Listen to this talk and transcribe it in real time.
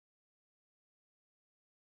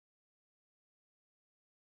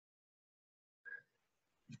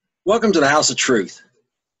Welcome to the House of Truth.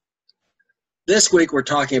 This week we're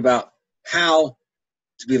talking about how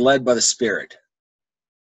to be led by the Spirit.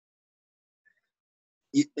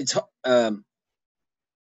 We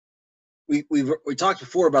talked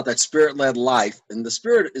before about that Spirit-led life, and the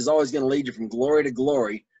Spirit is always going to lead you from glory to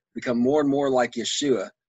glory, become more and more like Yeshua,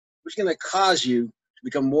 which is going to cause you to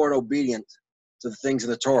become more obedient to the things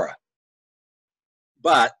of the Torah,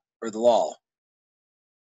 or the law.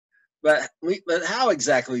 But how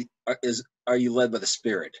exactly are you led by the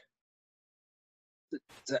Spirit?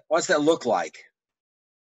 What's that look like?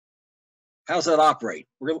 How's that operate?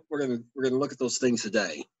 We're going to look at those things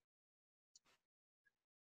today.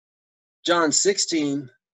 John 16,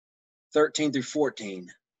 13 through 14,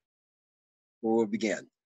 where we'll begin.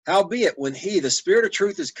 Howbeit, when he, the Spirit of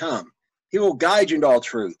truth, is come, he will guide you into all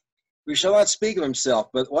truth. He shall not speak of himself,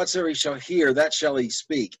 but whatsoever he shall hear, that shall he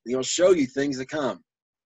speak. He will show you things to come.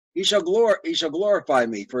 He shall glorify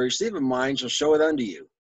me, for he receive of mine shall show it unto you.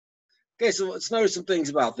 Okay, so let's notice some things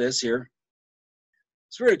about this here.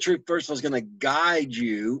 Spirit of truth, first of all, is going to guide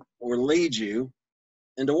you or lead you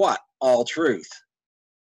into what? All truth.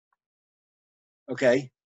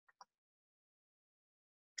 Okay.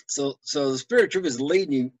 So the Spirit of truth is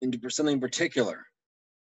leading you into something particular.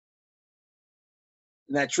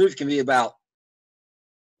 And that truth can be about,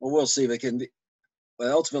 well, we'll see if it can be,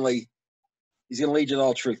 but ultimately, he's going to lead you to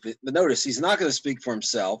all truth. But notice, he's not going to speak for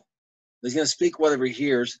himself. He's going to speak whatever he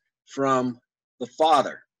hears from the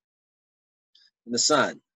Father and the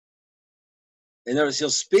Son. And notice, he'll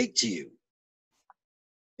speak to you.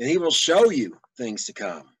 And he will show you things to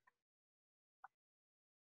come.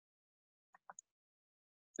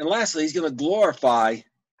 And lastly, he's going to glorify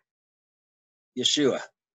Yeshua.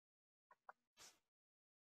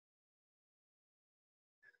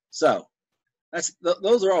 So,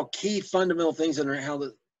 those are all key fundamental things in how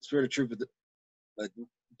the Spirit of truth. The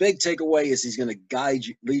big takeaway is he's going to guide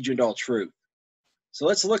you, lead you into all truth. So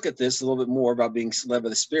let's look at this a little bit more about being led by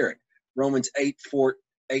the Spirit. Romans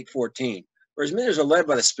 8:14. For as many as are led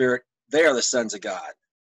by the Spirit, they are the sons of God.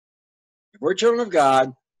 If we're children of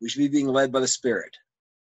God, we should be being led by the Spirit.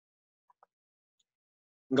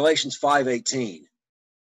 In Galatians 5:18.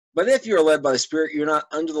 But if you're led by the Spirit, you're not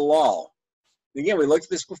under the law. Again, we looked at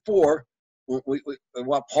this before.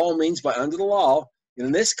 What Paul means by under the law. And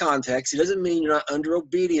in this context, he doesn't mean you're not under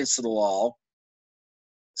obedience to the law.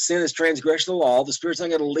 Sin is transgression of the law. The Spirit's not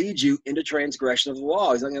going to lead you into transgression of the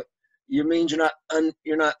law. It means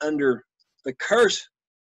you're not under the curse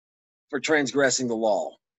for transgressing the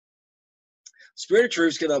law. Spirit of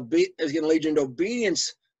truth is going to lead you into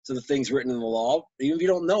obedience to the things written in the law, even if you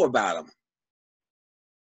don't know about them.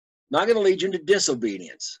 Not going to lead you into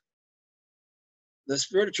disobedience. The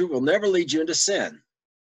Spirit of truth will never lead you into sin.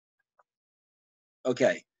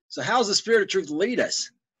 Okay, so how does the Spirit of truth lead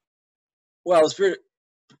us? Well, the Spirit.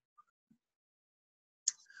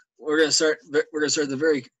 We're going to start at the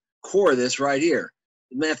very core of this right here.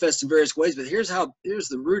 It manifests in various ways, but here's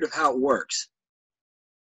the root of how it works.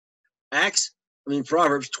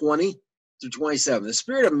 Proverbs 20 through 27. The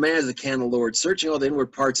spirit of man is the candle of the Lord, searching all the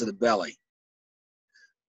inward parts of the belly.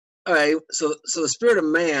 All right, so the spirit of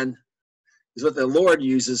man is what the Lord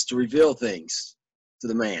uses to reveal things to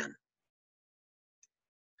the man.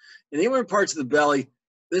 In the inward parts of the belly,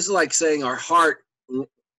 this is like saying our heart.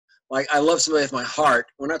 Like, I love somebody with my heart.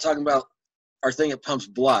 We're not talking about our thing that pumps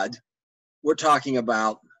blood. We're talking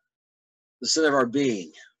about the sin of our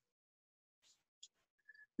being.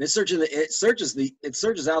 And it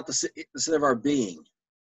searches out the sin of our being.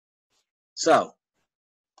 So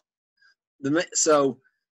the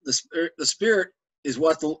Spirit is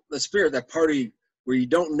what the Spirit, that part of you where you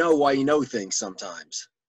don't know why you know things sometimes.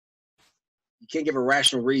 You can't give a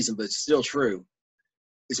rational reason, but it's still true,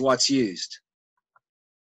 is what's used.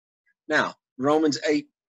 Now, Romans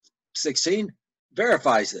 8:16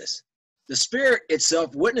 verifies this. The Spirit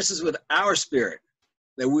itself witnesses with our spirit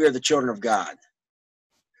that we are the children of God.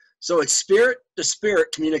 So it's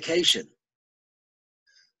spirit-to-spirit communication.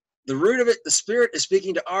 The root of it, the Spirit is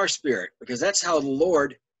speaking to our spirit, because that's how the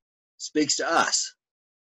Lord speaks to us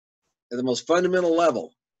at the most fundamental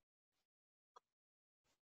level.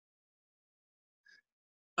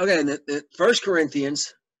 Okay, in 1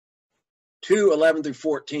 Corinthians 2:11 through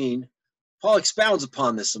 14, Paul expounds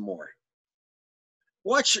upon this some more.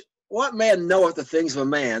 What man knoweth the things of a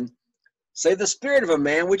man, save the spirit of a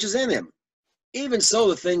man which is in him? Even so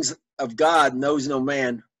the things of God knows no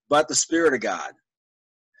man, but the Spirit of God.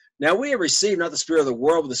 Now we have received not the spirit of the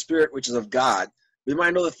world, but the Spirit which is of God. We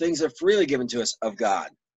might know the things that are freely given to us of God.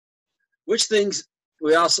 Which things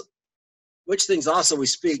also we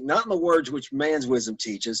speak, not in the words which man's wisdom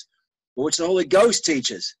teaches, but which the Holy Ghost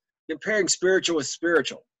teaches, comparing spiritual with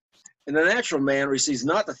spiritual. And the natural man receives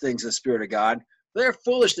not the things of the Spirit of God. They are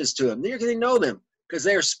foolishness to him. Neither can he know them, because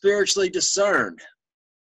they are spiritually discerned.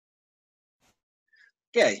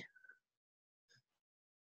 Okay.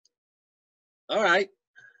 All right.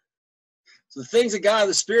 So the things of God,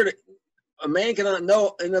 the Spirit, a man cannot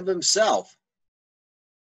know in of himself.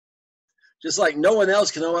 Just like no one else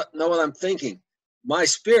can know what I'm thinking. My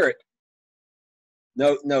spirit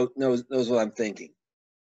knows what I'm thinking.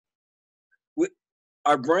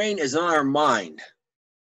 Our brain is not our mind.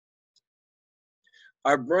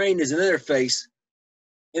 Our brain is an interface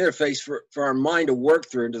for our mind to work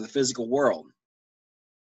through into the physical world.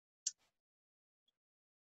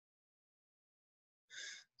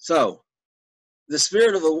 So the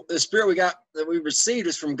spirit we received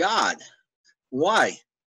is from God. Why?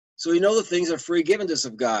 So we know the things are free given to us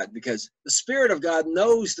of God, because the Spirit of God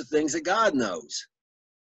knows the things that God knows.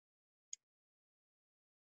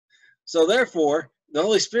 So therefore, the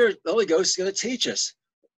Holy Spirit, the Holy Ghost is going to teach us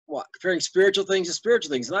what? Comparing spiritual things to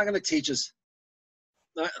spiritual things. It's not going to teach us,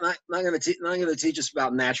 not going to teach us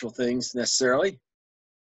about natural things necessarily.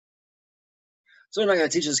 So not going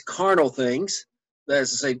to teach us carnal things, that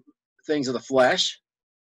is to say, things of the flesh.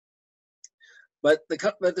 But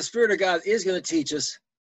the Spirit of God is going to teach us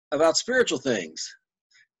about spiritual things.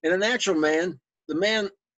 In a natural man, the man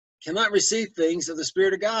cannot receive things of the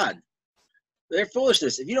Spirit of God. They're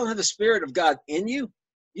foolishness. If you don't have the Spirit of God in you,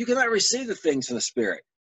 you cannot receive the things from the Spirit.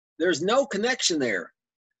 There's no connection there.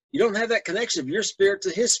 You don't have that connection of your spirit to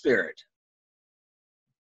his spirit.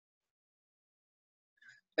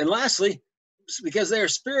 And lastly, because they are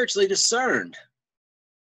spiritually discerned.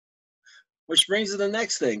 Which brings to the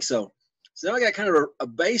next thing. So now I got kind of a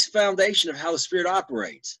base foundation of how the Spirit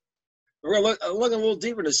operates. We're going to look a little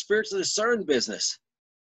deeper into the spiritually discerned business.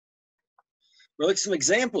 We'll look at some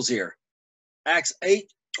examples here. Acts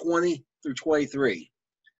 8:20-23.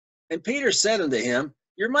 And Peter said unto him,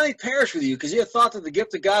 your money perish with you, because you have thought that the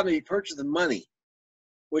gift of God may be purchased with money,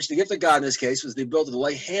 which the gift of God in this case was the ability to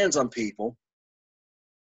lay hands on people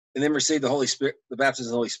and then receive the Holy Spirit, the baptism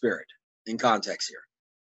of the Holy Spirit, in context here.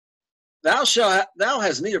 Thou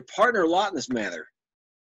hast neither part nor lot in this matter.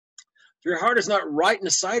 For your heart is not right in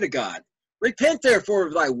the sight of God. Repent therefore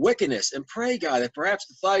of thy wickedness, and pray God that perhaps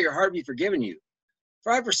the thought of your heart be forgiven you.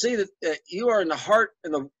 For I perceive that you are in the heart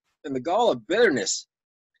and the gall of bitterness,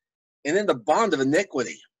 and in the bond of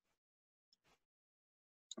iniquity.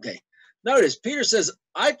 Okay, notice Peter says,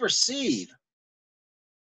 I perceive.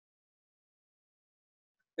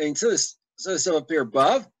 And so this up here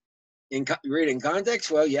above, you read it in context,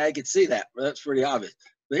 well, yeah, I could see that. Well, that's pretty obvious.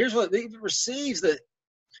 But here's what he perceives, that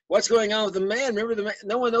what's going on with the man. Remember,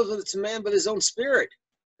 no one knows what it's a man but his own spirit.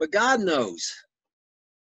 But God knows.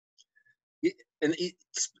 He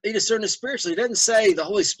discerned it spiritually. He doesn't say the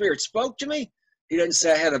Holy Spirit spoke to me. He doesn't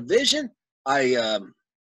say I had a vision. Or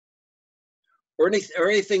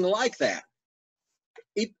anything like that.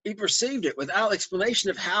 He perceived it without explanation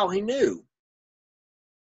of how he knew.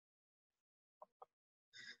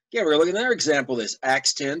 Yeah, we're going to look at another example of this.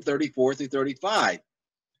 Acts 10:34-35.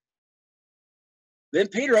 Then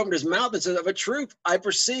Peter opened his mouth and said, of a truth, I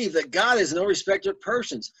perceive that God is no respecter of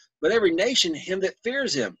persons, but every nation, him that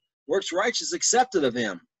fears him, works righteous accepted of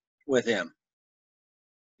him, with him.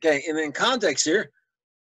 Okay, and in context here,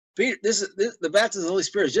 Peter, the baptism of the Holy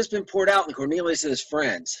Spirit has just been poured out on Cornelius and his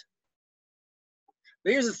friends.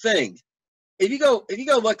 But here's the thing: if you go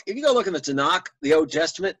look in the Tanakh, the Old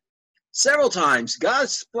Testament, several times God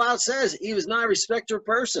flat says he was not a respecter of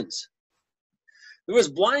persons. There was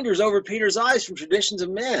blinders over Peter's eyes from traditions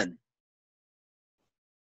of men.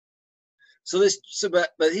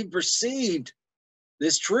 But he perceived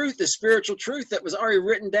this truth, this spiritual truth that was already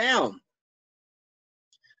written down.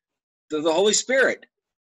 The Holy Spirit.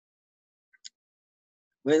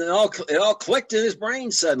 When it all clicked in his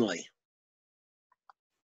brain suddenly.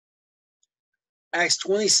 Acts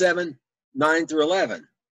 27:9-11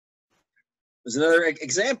 was another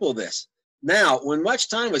example of this. Now, when much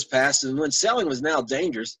time was passed and when selling was now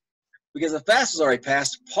dangerous, because the fast was already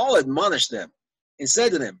past, Paul admonished them and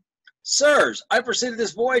said to them, Sirs, I perceive that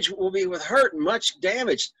this voyage will be with hurt and much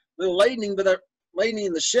damage, with laden in the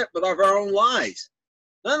ship, but of our own lives.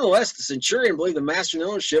 Nonetheless, the centurion believed the master and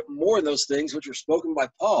ownership more in those things which were spoken by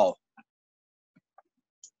Paul.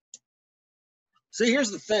 See, here's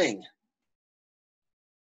the thing.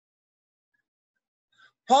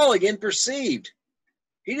 Paul again perceived.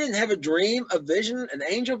 He didn't have a dream, a vision, an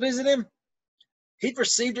angel visit him. He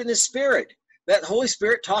perceived in his spirit, that Holy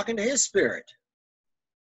Spirit talking to his spirit.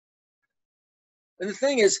 And the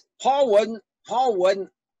thing is, Paul wasn't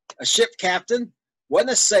a ship captain,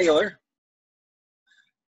 wasn't a sailor.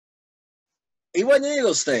 He wasn't any of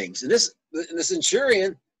those things. And the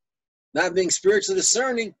centurion, not being spiritually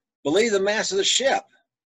discerning, believed the master of the ship.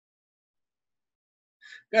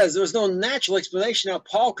 Because there was no natural explanation how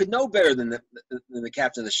Paul could know better than the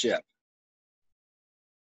captain of the ship.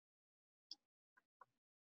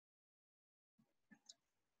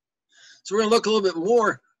 So we're going to look a little bit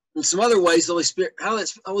more in some other ways the Holy Spirit, how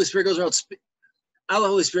the Holy Spirit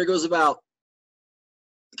goes about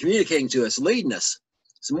communicating to us, leading us,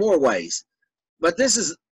 some more ways. But this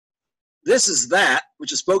is that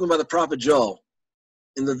which is spoken by the prophet Joel.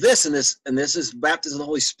 And this is baptism of the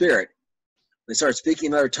Holy Spirit. They start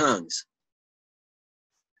speaking in other tongues.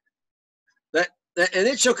 And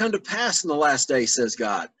it shall come to pass in the last day, says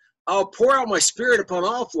God. I'll pour out my spirit upon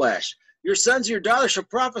all flesh. Your sons and your daughters shall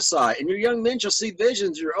prophesy, and your young men shall see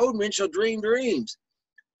visions, your old men shall dream dreams.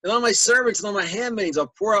 And on my servants and on my handmaids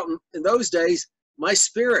I'll pour out in those days my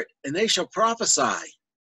spirit, and they shall prophesy.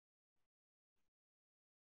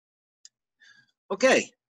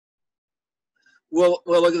 Okay. We'll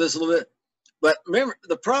look at this a little bit. But remember,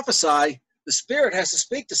 the prophesy, the Spirit has to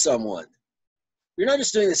speak to someone. You're not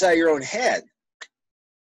just doing this out of your own head.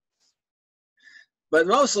 But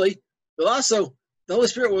also, the Holy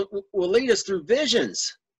Spirit will lead us through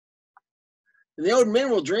visions. And the old men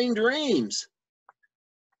will dream dreams.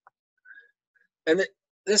 And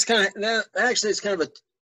it's kind of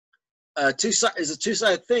a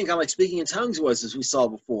two-sided thing, kind of like speaking in tongues was, as we saw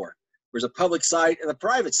before. There's a public side and a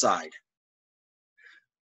private side.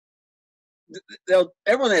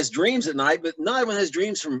 Everyone has dreams at night, but not everyone has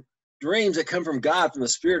dreams that come from God, from the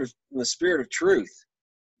Spirit of truth,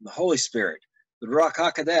 the Holy Spirit, the Ruach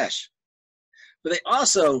HaKodesh. But they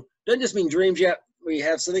also, doesn't just mean dreams yet where you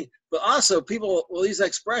have something, but also people will use that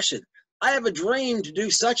expression, I have a dream to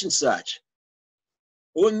do such and such.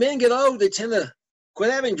 But when men get old, they tend to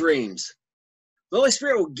quit having dreams. The Holy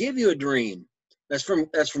Spirit will give you a dream that's from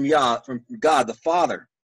God the Father.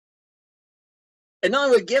 And not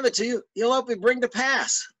only will give it to you, he'll help you bring to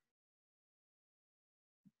pass.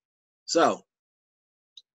 So,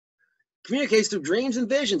 communicates through dreams and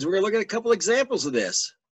visions. We're going to look at a couple examples of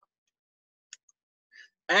this.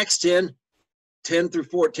 Acts 10 through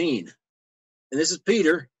 14. And this is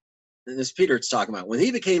Peter. And this is Peter it's talking about. When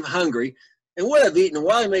he became hungry and would have eaten, and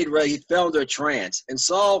while he made ready, he fell into a trance and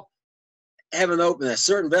saw heaven open, a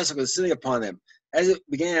certain vessel was sitting upon them, as it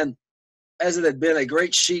had been a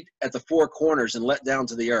great sheet at the four corners and let down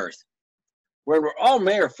to the earth, where were all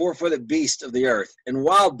manner of four-footed beasts of the earth, and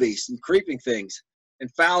wild beasts, and creeping things,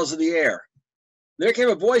 and fowls of the air. And there came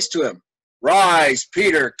a voice to him, Rise,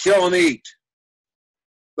 Peter, kill and eat.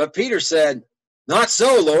 But Peter said, Not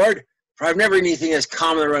so, Lord, for I've never eaten anything as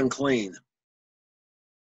common or unclean.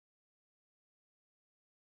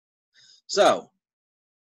 So,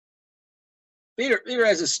 Peter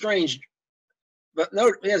has a strange vision, but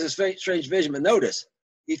notice,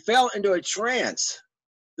 he fell into a trance.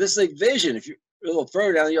 This is a vision. If you're a little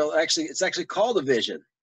further down, it's actually called a vision.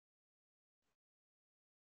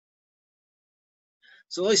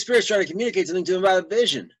 So the Holy Spirit's trying to communicate something to him about a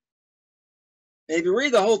vision. And if you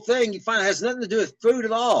read the whole thing, you find it has nothing to do with food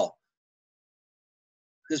at all.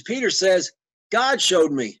 Because Peter says, God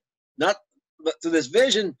showed me, but through this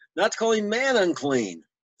vision, not to call him man unclean.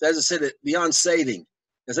 As I said, beyond saving,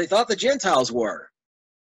 as they thought the Gentiles were.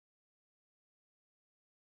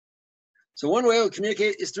 So one way we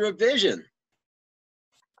communicate is through a vision.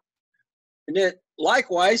 And then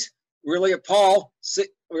likewise, we're looking at Paul,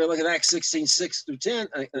 we're looking at Acts 16, 6 through 10,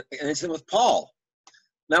 and it's with Paul.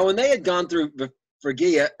 Now, when they had gone through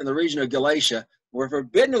Phrygia and the region of Galatia, were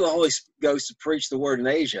forbidden of the Holy Ghost to preach the word in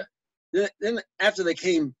Asia, then after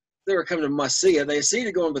they were coming to Mysia, they essayed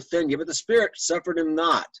to go in Bithynia, but the Spirit suffered them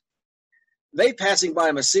not. They, passing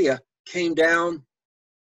by Mysia, came down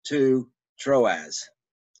to Troas.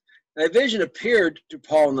 And a vision appeared to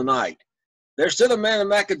Paul in the night. There stood a man of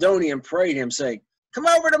Macedonia and prayed him, saying, Come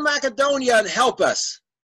over to Macedonia and help us.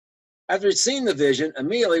 After he'd seen the vision,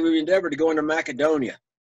 immediately we endeavored to go into Macedonia.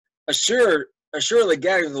 Assuredly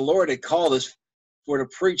gathered the Lord had called us for to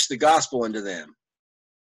preach the gospel unto them.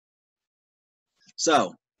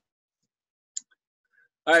 So,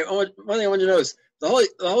 all right, one thing I want you to notice, the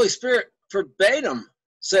Holy Spirit forbade them,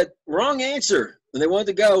 said, wrong answer, when they wanted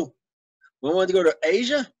to go. When they wanted to go to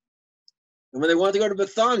Asia, and when they wanted to go to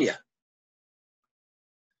Bithynia.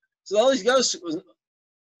 So the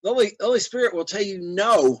Holy Spirit will tell you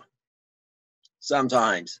no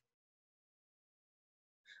sometimes.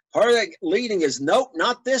 Part of that leading is, nope,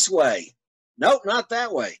 not this way. Nope, not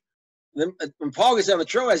that way. Then when Paul gets down to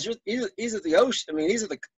Troas, he's at the ocean. I mean, he's at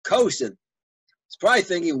the coast, and he's probably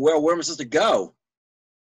thinking, well, where am I supposed to go?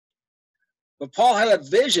 But Paul had a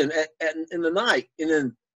vision in the night,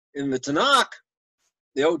 and in the Tanakh,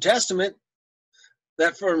 the Old Testament,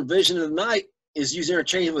 that from vision of the night is used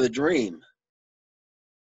interchangeably with a dream.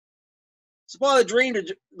 So Paul had a dream,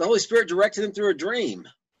 the Holy Spirit directed him through a dream.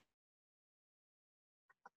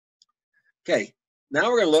 Okay,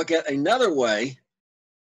 now we're going to look at another way.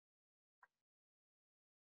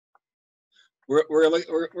 We're going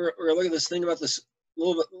to look at this thing about this a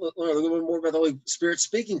little bit more about the Holy Spirit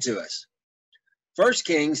speaking to us. 1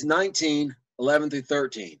 Kings 19, 11 through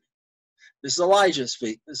 13. This is Elijah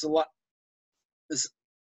speak. This is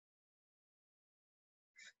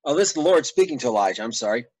the Lord speaking to Elijah. I'm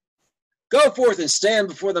sorry. Go forth and stand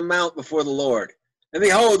before the mount before the Lord. And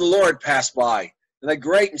behold, the Lord passed by, and a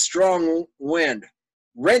great and strong wind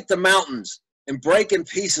rent the mountains and brake in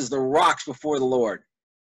pieces the rocks before the Lord.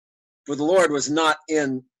 For the Lord was not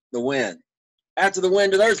in the wind. After the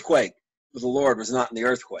wind, an earthquake, but the Lord was not in the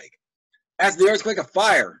earthquake. After the earthquake, a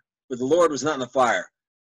fire, but the Lord was not in the fire.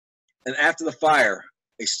 And after the fire,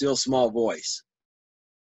 a still small voice.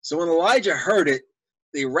 So when Elijah heard it,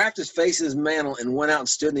 he wrapped his face in his mantle and went out and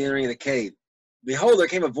stood in the entering of the cave. Behold, there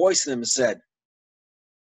came a voice to him and said,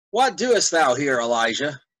 What doest thou here,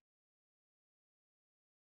 Elijah?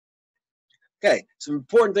 Okay, some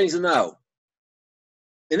important things to know.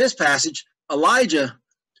 In this passage, Elijah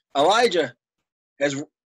has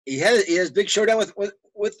a big showdown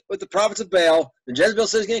with the prophets of Baal, and Jezebel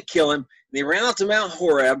says he's going to kill him, and he ran out to Mount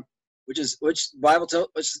Horeb, which the Bible tells,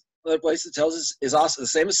 which another place that tells us is also the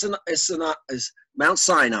same as Mount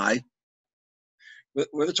Sinai,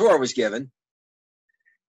 where the Torah was given,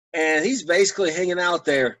 and he's basically hanging out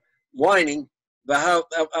there, whining about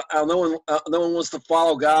how no one wants to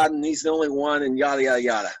follow God, and he's the only one, and yada yada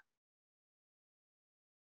yada.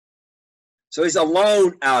 So he's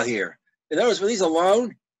alone out here. And notice when he's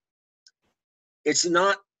alone, it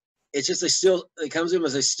comes to him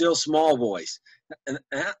as a still small voice. And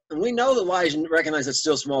we know that Elijah recognized that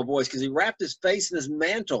still small voice because he wrapped his face in his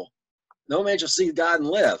mantle. No man shall see God and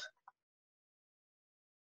live.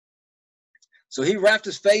 So he wrapped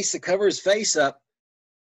his face to cover his face up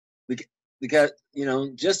because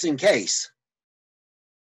just in case.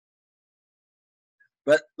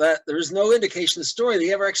 But there's no indication in the story that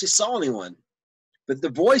he ever actually saw anyone. But the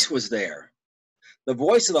voice was there. The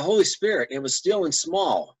voice of the Holy Spirit. It was still and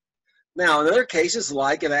small. Now, in other cases,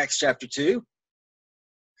 like in Acts chapter 2,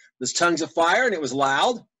 there's tongues of fire and it was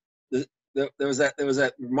loud. There was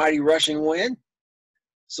that mighty rushing wind.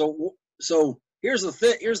 So here's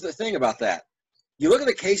the thing about that. You look at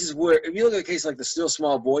the cases if you look at a case like the still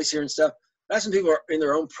small voice here and stuff, that's when people are in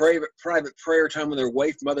their own private prayer time when they're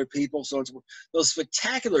away from other people. So those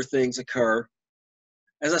spectacular things occur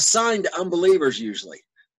as a sign to unbelievers usually,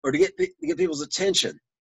 or to get people's attention.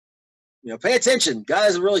 Pay attention. God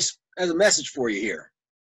has a message for you here.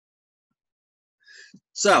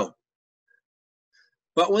 So,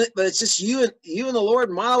 but it's just you and the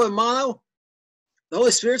Lord, mano a mano. The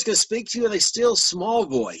Holy Spirit's going to speak to you in a still small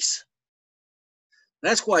voice.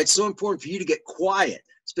 That's why it's so important for you to get quiet.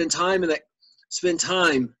 Spend time in the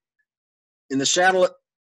shadow.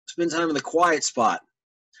 Spend time in the quiet spot,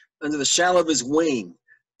 under the shadow of His wing.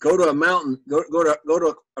 Go to a mountain. Go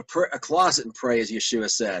to a closet and pray, as Yeshua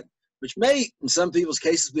said, which may, in some people's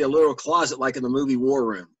cases, be a literal closet, like in the movie War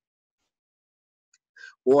Room.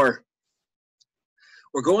 Or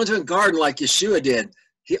go into a garden like Yeshua did.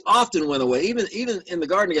 He often went away, even in the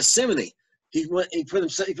Garden of Gethsemane. He put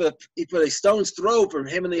a stone's throw from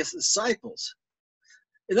him and the disciples.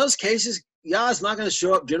 In those cases, Yah's not going to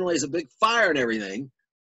show up generally as a big fire and everything.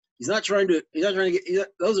 He's not trying to get.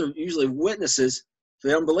 Those are usually witnesses for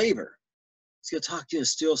the unbeliever. He's going to talk to you in a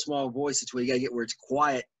still small voice. That's where you got to get where it's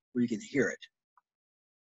quiet, where you can hear it.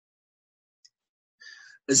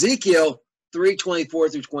 Ezekiel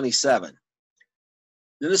 3:24 through 27.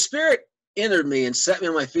 Then the Spirit entered me and set me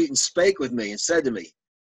on my feet and spake with me and said to me,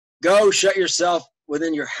 Go, shut yourself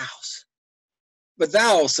within your house. But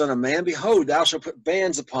thou, son of man, behold, thou shalt put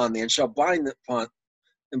bands upon thee, and shalt bind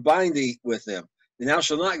thee with them, and thou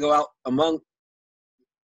shalt not go out among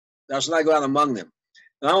them.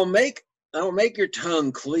 And I will make your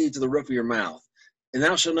tongue cleave to the roof of your mouth, and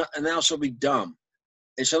thou shalt be dumb,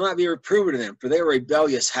 and shall not be reproved of them, for they are a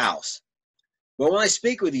rebellious house. But when I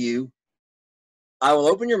speak with you, I will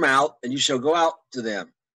open your mouth, and you shall go out to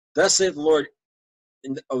them. Thus saith the Lord,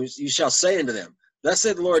 you shall say unto them, Thus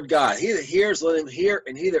saith the Lord God, He that hears, let him hear,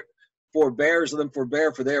 and he that forbears, let him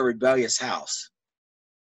forbear, for they are a rebellious house.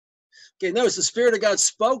 Okay, notice the Spirit of God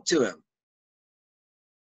spoke to him.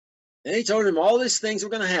 And He told him all these things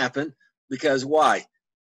were going to happen, because why?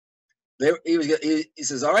 He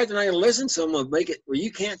says, all right, they're not going to listen, so I'm going to make it where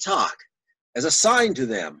you can't talk. as a sign to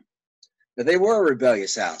them that they were a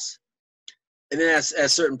rebellious house. And then at a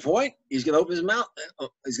certain point, he's going to open his mouth.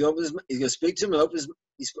 He's going to speak to him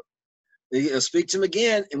and he'll speak to him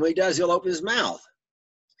again. And when he does, he'll open his mouth.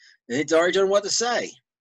 And he's already told him what to say.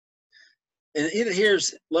 And he that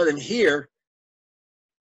hears, let him hear.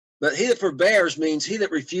 But he that forbears means he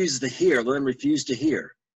that refuses to hear, let him refuse to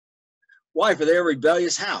hear. Why? For they're a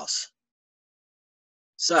rebellious house.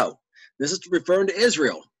 So, this is referring to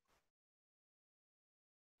Israel.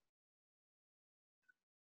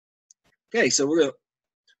 Okay, so we're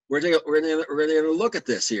gonna look at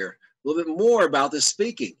this here a little bit more about this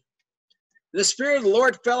speaking. The Spirit of the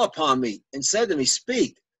Lord fell upon me and said to me,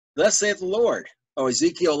 "Speak, thus saith the Lord." Oh,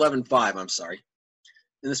 Ezekiel 11:5. I'm sorry.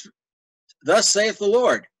 And this, thus saith the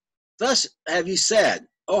Lord. Thus have you said,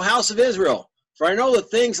 O house of Israel, for I know the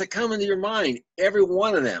things that come into your mind, every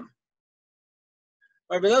one of them.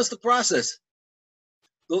 All right, but notice the process.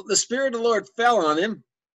 The Spirit of the Lord fell on him.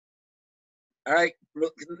 All right,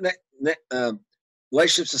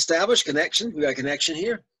 relationships established, connection. We got a connection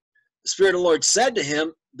here. The Spirit of the Lord said to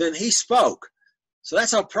him, then he spoke. So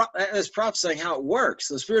that's how that's prophesying how it works.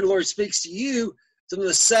 The Spirit of the Lord speaks to you, something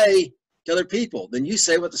to say to other people. Then you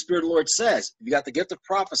say what the Spirit of the Lord says. If you got the gift of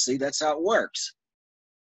prophecy, that's how it works.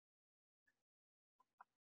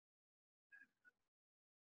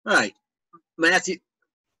 All right, Matthew.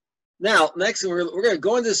 Now, next, we're going to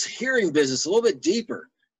go into this hearing business a little bit deeper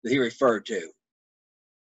that he referred to.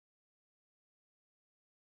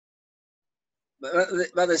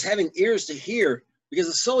 About this having ears to hear, because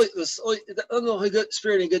the Holy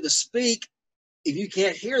Spirit ain't good to speak if you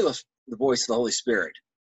can't hear the voice of the Holy Spirit.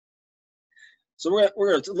 So we're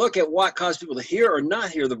going to look at what caused people to hear or not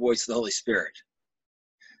hear the voice of the Holy Spirit.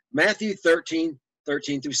 Matthew 13 through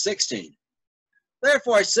 16.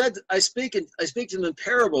 Therefore I said, I speak to them in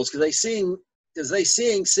parables, because they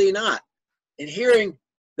seeing see not, and hearing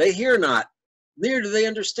they hear not, neither do they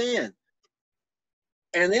understand.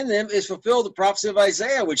 And in them is fulfilled the prophecy of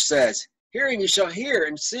Isaiah, which says, hearing you shall hear,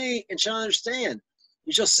 and see and shall understand.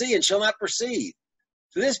 You shall see and shall not perceive.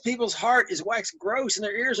 For this people's heart is waxed gross, and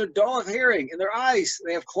their ears are dull of hearing, and their eyes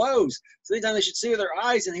they have closed. So anytime they should see with their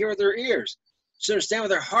eyes and hear with their ears, should understand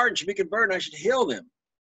with their heart and should be converted, and I should heal them.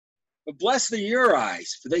 But blessed are your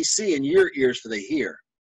eyes, for they see, and your ears, for they hear.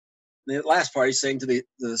 And the last part he's saying to the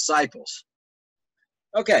disciples.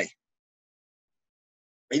 Okay.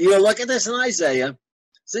 If you look at this in Isaiah,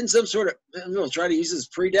 it's in some sort of, try to use this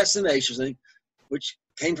predestination thing, which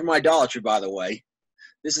came from idolatry, by the way.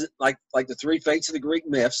 This is like the three fates of the Greek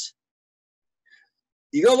myths.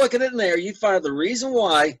 You go look at it in there, you find out the reason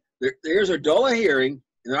why their ears are dull of hearing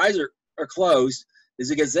and their eyes are closed is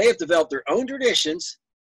because they have developed their own traditions.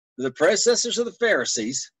 The predecessors of the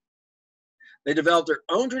Pharisees. They developed their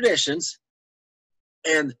own traditions,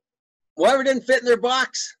 and whatever didn't fit in their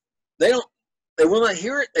box, they will not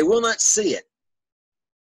hear it, they will not see it.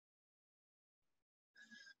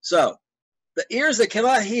 So, the ears that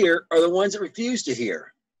cannot hear are the ones that refuse to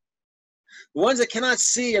hear. The ones that cannot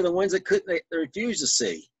see are the ones that they refuse to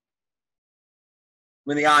see.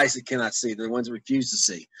 When the eyes that cannot see, they're the ones that refuse to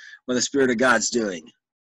see what the Spirit of God's doing.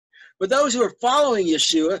 But those who are following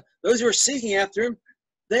Yeshua, those who are seeking after him,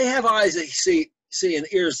 they have eyes that see and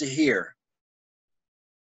ears to hear.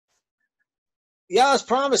 Yahweh's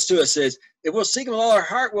promise to us is, if we'll seek him with all our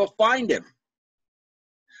heart, we'll find him.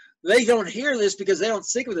 They don't hear this because they don't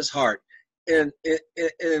seek with his heart. And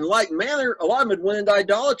in like manner, a lot of them went into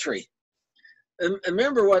idolatry. And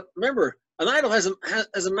remember, an idol has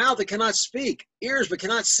a mouth that cannot speak, ears but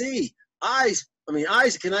cannot see, eyes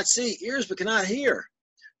that cannot see, ears but cannot hear.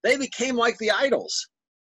 They became like the idols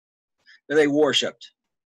that they worshipped,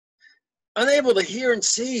 unable to hear and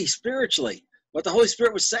see spiritually what the Holy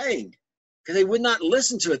Spirit was saying, because they would not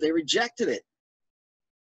listen to it. They rejected it.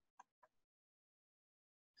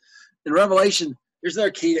 In Revelation, here's their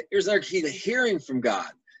key to hearing from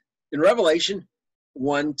God. In Revelation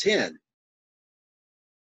 1:10,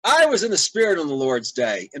 I was in the Spirit on the Lord's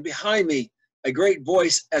day, and behind me a great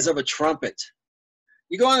voice as of a trumpet.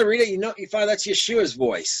 You go on to read it, you find that's Yeshua's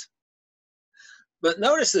voice. But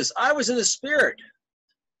notice this, I was in the Spirit.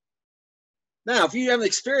 Now, if you haven't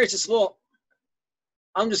experienced this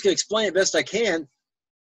I'm just going to explain it best I can.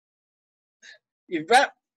 He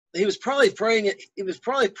was probably praying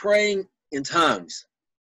in tongues.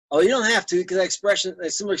 Although you don't have to, because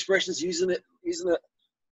that similar expression is using the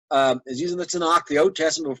Tanakh, the Old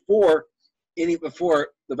Testament, before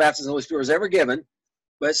the baptism of the Holy Spirit was ever given.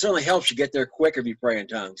 But it certainly helps you get there quicker if you pray in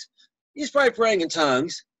tongues. He's probably praying in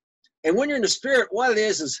tongues. And when you're in the Spirit, what it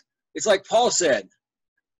is it's like Paul said.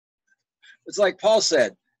 It's like Paul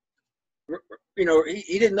said, You know,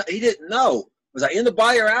 he didn't know. Was I in the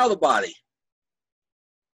body or out of the body?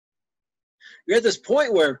 You're at this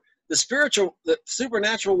point where the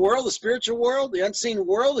supernatural world, the spiritual world, the unseen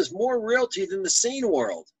world is more real to you than the seen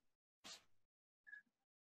world.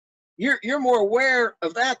 You're more aware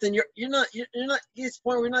of that than you're not at this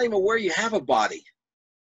point where you're not even aware you have a body.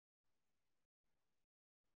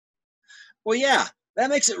 Well, yeah, that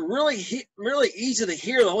makes it really easy to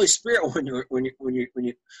hear the Holy Spirit when you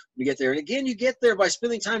get there. And again, you get there by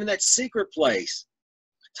spending time in that secret place,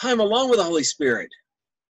 time alone with the Holy Spirit.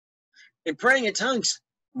 And praying in tongues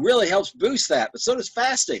really helps boost that, but so does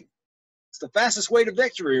fasting. It's the fastest way to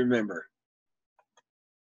victory, remember.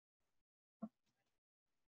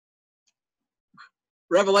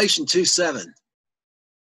 Revelation 2:7.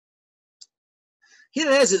 He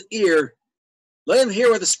that has an ear, let him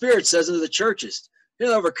hear what the Spirit says unto the churches. He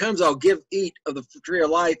that overcomes, I'll eat of the tree of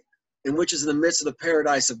life, in which is in the midst of the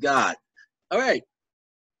paradise of God. All right.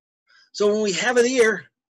 So when we have an ear,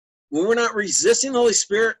 when we're not resisting the Holy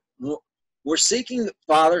Spirit, we're seeking the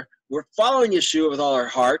Father, we're following Yeshua with all our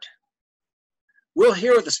heart, we'll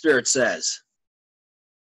hear what the Spirit says.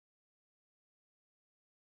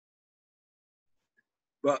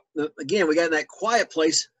 But again, we got in that quiet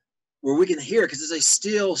place where we can hear, because it's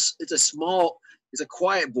a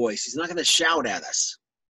quiet voice. He's not going to shout at us.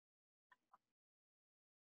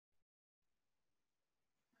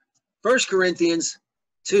 1 Corinthians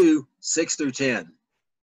 2:6-10.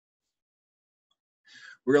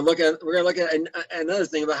 We're going to look at another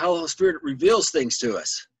thing about how the Holy Spirit reveals things to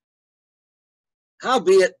us.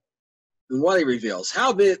 Howbeit, and what he reveals.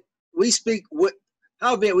 Howbeit we speak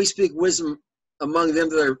wisdom among them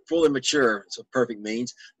that are fully mature. That's what perfect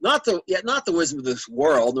means. Not the wisdom of this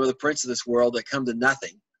world, nor the prince of this world that come to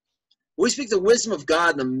nothing. We speak the wisdom of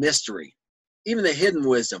God in the mystery, even the hidden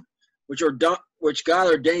wisdom, which God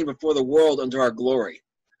ordained before the world unto our glory,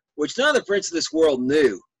 which none of the prince of this world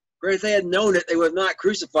knew. For if they had known it, they would have not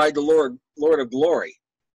crucified the Lord of glory.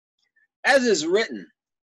 As it is written,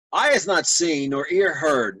 eye has not seen, nor ear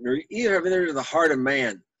heard, nor either have entered into the heart of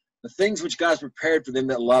man, the things which God has prepared for them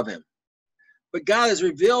that love him. But God has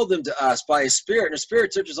revealed them to us by his Spirit, and the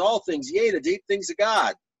Spirit searches all things, yea, the deep things of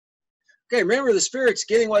God. Okay, remember, the Spirit's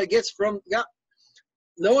getting what it gets from God.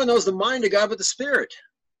 No one knows the mind of God but the Spirit.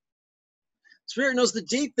 The Spirit knows the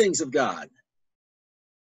deep things of God.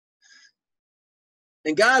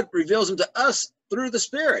 And God reveals them to us through the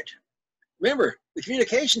Spirit. Remember, the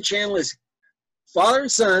communication channel is Father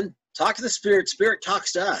and Son talk to the Spirit, Spirit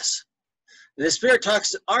talks to us. And the Spirit talks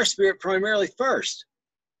to our spirit primarily first.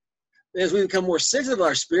 As we become more sensitive to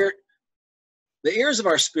our spirit, the ears of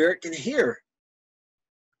our spirit can hear.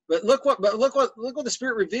 But look what the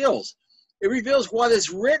Spirit reveals. It reveals what is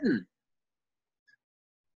written.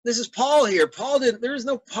 This is Paul here. There is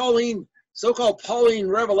no so-called Pauline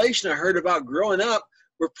revelation I heard about growing up,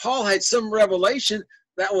 where Paul had some revelation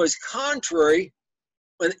that was contrary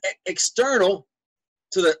and external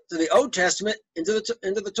to the Old Testament into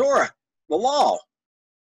the Torah, the law.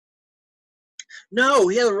 No,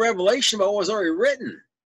 he had a revelation about what was already written.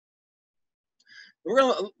 We're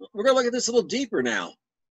gonna look at this a little deeper now.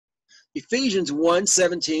 Ephesians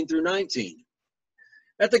 1:17-19.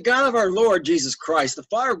 That the God of our Lord Jesus Christ, the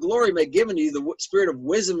Father of glory, may give unto you the spirit of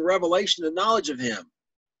wisdom, revelation, and knowledge of him.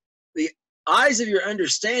 The eyes of your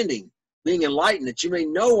understanding being enlightened, that you may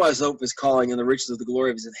know what is the hope of his calling and the riches of the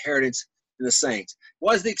glory of his inheritance in the saints.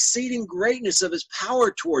 What is the exceeding greatness of his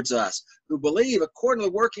power towards us who believe, according to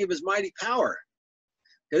the working of his mighty power.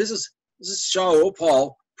 Okay, this is Shaul,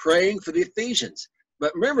 Paul, praying for the Ephesians.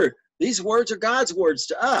 But remember, these words are God's words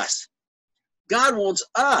to us. God wants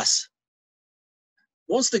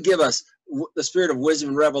to give us the spirit of wisdom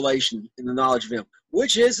and revelation in the knowledge of him,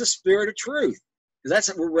 which is the spirit of truth, because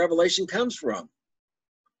that's where revelation comes from.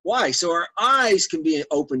 Why? So our eyes can be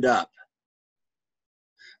opened up.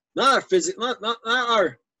 Not our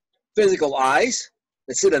physical eyes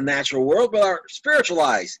that see the natural world, but our spiritual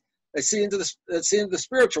eyes that see into the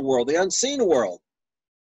spiritual world, the unseen world.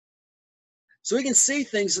 So we can see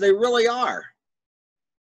things as they really are.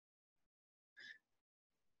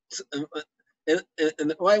 And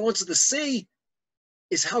what he wants us to see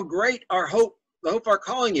is how great our hope, the hope of our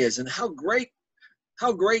calling is, and how great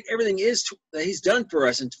everything is that he's done for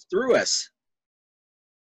us and through us.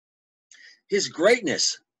 His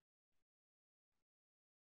greatness.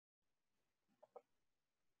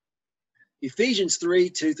 Ephesians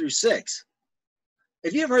 3:2-6.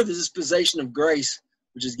 If you have heard the dispensation of grace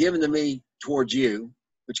which is given to me towards you,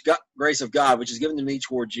 grace of God which is given to me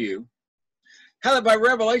towards you, how that by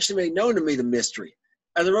revelation made known to me the mystery,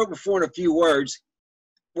 as I wrote before in a few words,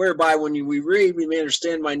 whereby when we read we may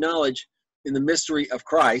understand my knowledge, in the mystery of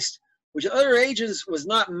Christ, which at other ages was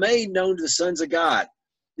not made known to the sons of God.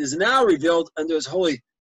 It is now revealed unto his holy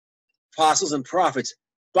apostles and prophets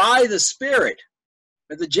by the Spirit,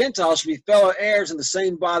 that the Gentiles should be fellow heirs in the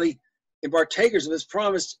same body and partakers of his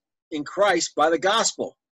promise in Christ by the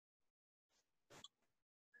gospel.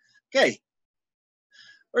 Okay.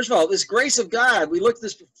 First of all, this grace of God, we looked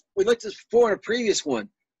at this before in a previous one.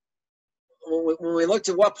 When we looked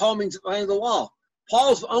at what Paul means by the law.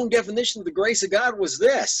 Paul's own definition of the grace of God was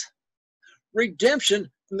this: redemption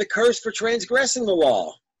from the curse for transgressing the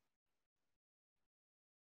law.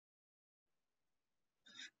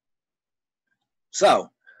 So,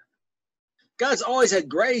 God's always had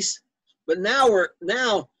grace, but now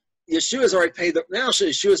Yeshua's already paid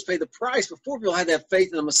Yeshua's paid the price. Before, people had to have faith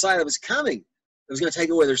in the Messiah that was coming, that was going to take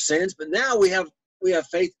away their sins. But now we have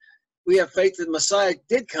faith. We have faith that the Messiah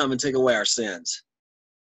did come and take away our sins.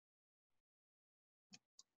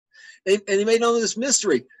 And he made known this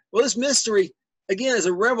mystery. Well, this mystery, again, is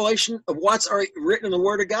a revelation of what's already written in the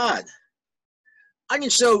Word of God. I can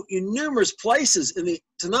show you numerous places in the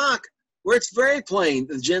Tanakh where it's very plain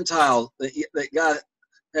the Gentile that God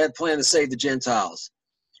had planned to save the Gentiles.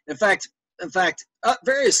 In fact,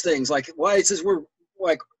 various things like why it says we're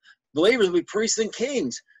like believers will be priests and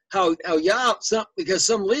kings. How Yah, because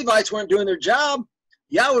some Levites weren't doing their job,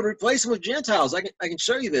 Yah would replace them with Gentiles. I can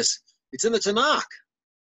show you this. It's in the Tanakh.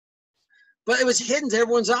 But it was hidden to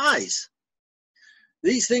everyone's eyes.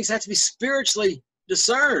 These things have to be spiritually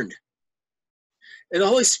discerned. And the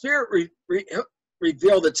Holy Spirit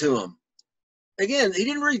revealed it to him. Again,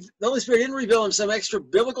 the Holy Spirit didn't reveal him some extra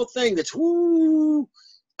biblical thing that's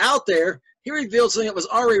out there. He revealed something that was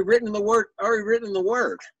already written in the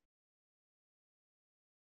Word.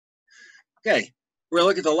 Okay, we're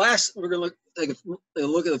going to take a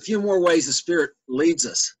look at a few more ways the Spirit leads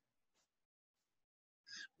us.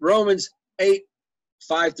 Romans 8,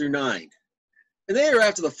 5 through 9. And they are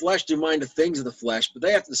after the flesh do mind the things of the flesh, but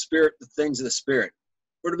they after the Spirit the things of the Spirit.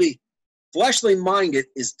 For to be fleshly minded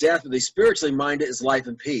is death, but to be spiritually minded is life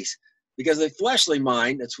and peace. Because the fleshly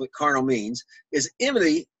mind, that's what carnal means, is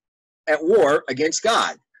enmity at war against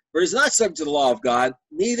God. For it is not subject to the law of God,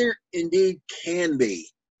 neither indeed can be.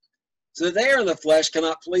 So that they are in the flesh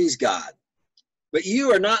cannot please God. But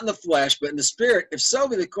you are not in the flesh, but in the Spirit, if so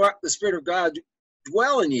be the Spirit of God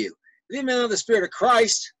dwell in you. If any man of the Spirit of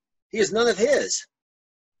Christ, he is none of his.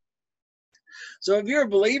 So if you're a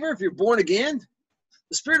believer, if you're born again,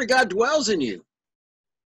 the Spirit of God dwells in you.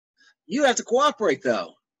 You have to cooperate,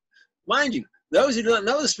 though. Mind you, those who do not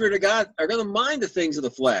know the Spirit of God are going to mind the things of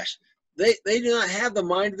the flesh. They do not have the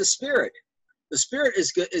mind of the Spirit. The Spirit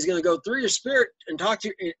is going to go through your spirit and talk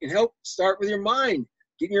to you and help start with your mind,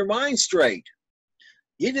 getting your mind straight.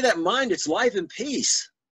 Give you that mind, it's life and peace.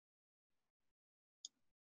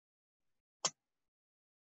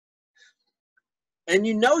 And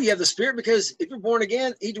you know you have the Spirit because if you're born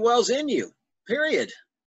again, he dwells in you, period.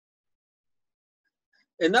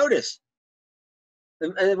 And notice,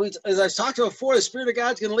 as I talked about before, the Spirit of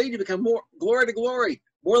God is going to lead you to become more glory to glory,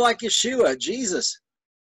 more like Yeshua, Jesus.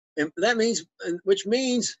 And that means, which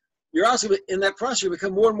means you're also in that process, you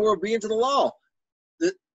become more and more obedient to the law.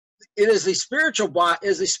 It is the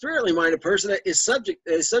spiritually minded person that is subject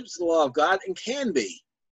to the law of God and can be.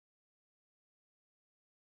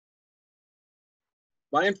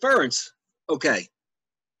 By inference, okay.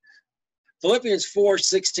 Philippians 4,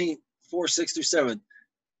 6 through 7.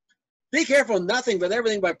 Be careful of nothing, but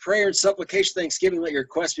everything by prayer and supplication, thanksgiving, let your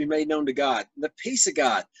requests be made known to God. And the peace of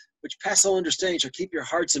God, which passes all understanding, shall keep your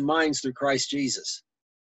hearts and minds through Christ Jesus.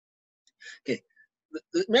 Okay,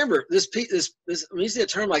 remember, when you see a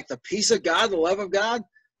term like the peace of God, the love of God,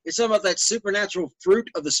 it's talking about that supernatural fruit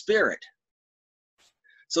of the Spirit.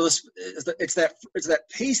 So it's that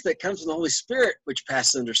peace that comes from the Holy Spirit which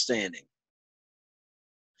passes understanding.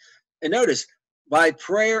 And notice, by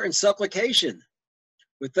prayer and supplication,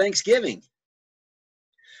 with thanksgiving.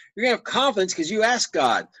 You're going to have confidence because you ask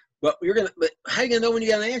God, but how are you going to know when you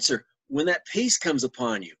get an answer? When that peace comes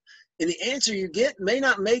upon you. And the answer you get may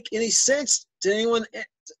not make any sense to anyone,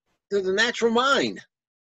 to the natural mind.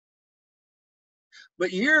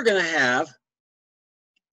 But you're going to have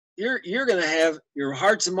your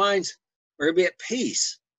hearts and minds are going to be at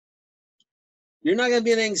peace. You're not going to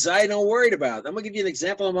be in anxiety and worried about it. I'm going to give you an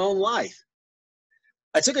example of my own life.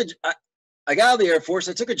 I got out of the Air Force.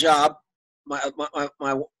 I took a job. I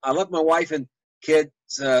left my wife and kids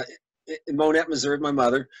in Monette, Missouri, my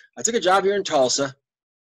mother. I took a job here in Tulsa,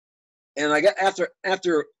 and I got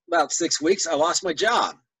after about 6 weeks, I lost my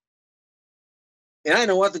job, and I didn't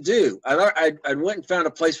know what to do. I went and found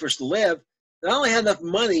a place for us to live, and I only had enough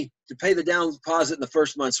money to pay the down deposit in the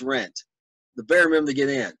first month's rent. the bare minimum to get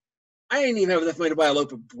in. I didn't even have enough money to buy a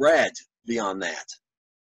loaf of bread beyond that.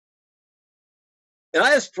 And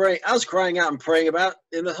I was praying, I was crying out and praying about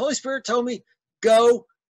it, and the Holy Spirit told me, go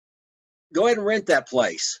ahead and rent that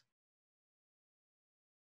place.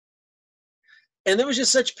 And there was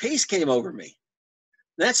just such peace came over me.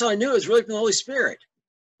 And that's how I knew it was really from the Holy Spirit.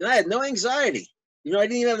 And I had no anxiety. You know, I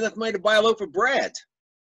didn't even have enough money to buy a loaf of bread.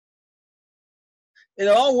 And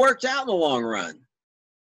it all worked out in the long run.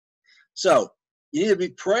 So you need to be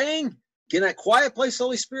praying, get in that quiet place,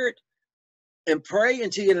 Holy Spirit, and pray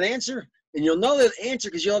until you get an answer. And you'll know that answer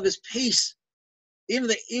because you'll have this peace. Even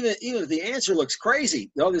if the answer looks crazy,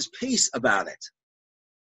 you'll have this peace about it.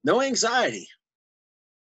 No anxiety.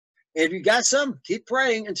 And if you got some, keep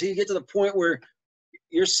praying until you get to the point where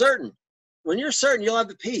you're certain. When you're certain, you'll have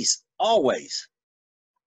the peace, always.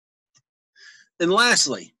 And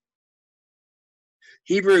lastly,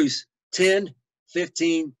 Hebrews 10,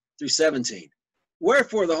 15 through 17.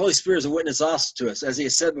 Wherefore the Holy Spirit is a witness also to us, as he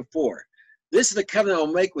has said before. This is the covenant I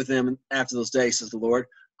will make with them after those days, says the Lord.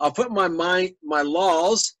 I'll put my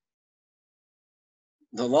laws,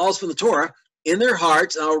 the laws from the Torah, in their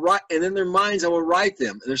hearts, and I'll write, and in their minds I will write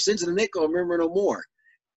them. And their sins and iniquity I'll remember no more.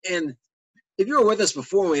 And if you were with us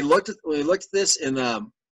before, when we looked at this in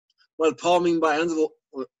what did Paul mean by under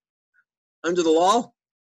the law,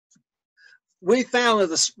 we found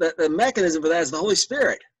that the mechanism for that is the Holy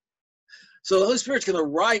Spirit. So the Holy Spirit's going to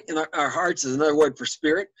write in our hearts is another word for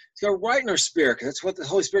spirit. It's going to write in our spirit because that's what the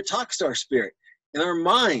Holy Spirit talks to our spirit. In our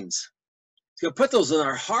minds. It's going to put those in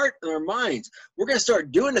our heart and our minds. We're going to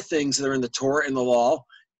start doing the things that are in the Torah and the law,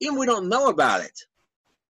 even we don't know about it.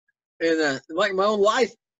 And like my own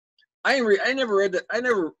life, I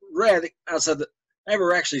never read outside the. I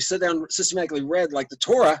never actually sat down and systematically read like the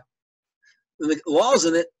Torah and the laws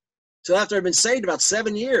in it till after I've been saved about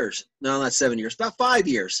 7 years. No, not 7 years, about 5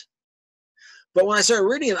 years. But when I started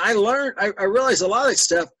reading it, I learned. I realized a lot of that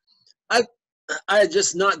stuff I had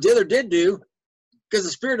just not did or did do because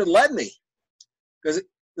the Spirit had led me. Because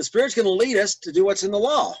the Spirit's going to lead us to do what's in the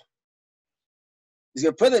law. He's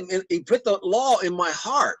going to put it. He put the law in my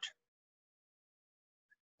heart.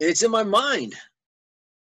 And it's in my mind.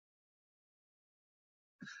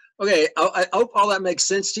 Okay, I hope all that makes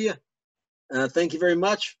sense to you. Thank you very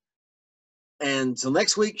much. And until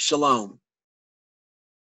next week, shalom.